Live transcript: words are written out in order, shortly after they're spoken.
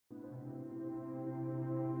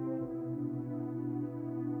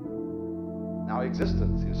Now,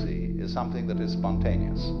 existence, you see, is something that is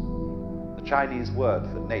spontaneous. The Chinese word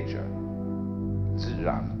for nature, 自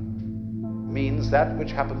然, means that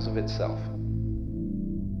which happens of itself.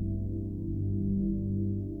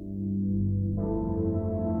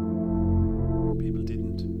 People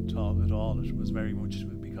didn't talk at all. It was very much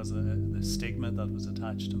because of the stigma that was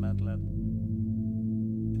attached to mental health.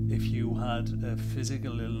 If you had a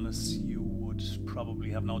physical illness, you would probably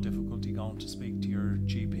have no difficulty going to speak to your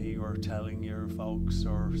GP or telling your folks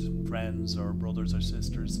or friends or brothers or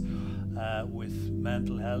sisters. With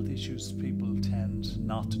mental health issues, people tend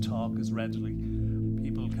not to talk as readily.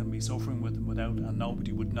 People can be suffering with them without, and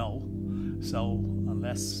nobody would know. So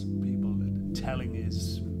unless people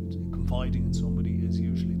confiding in somebody is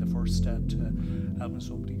usually the first step to helping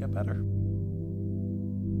somebody get better.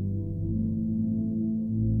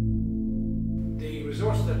 The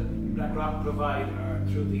resources that Blackrock provide are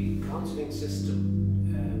through the counselling system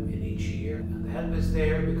in each year, and the help is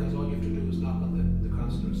there because all you have to do is knock on the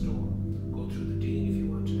counsellor's door, go through the dean if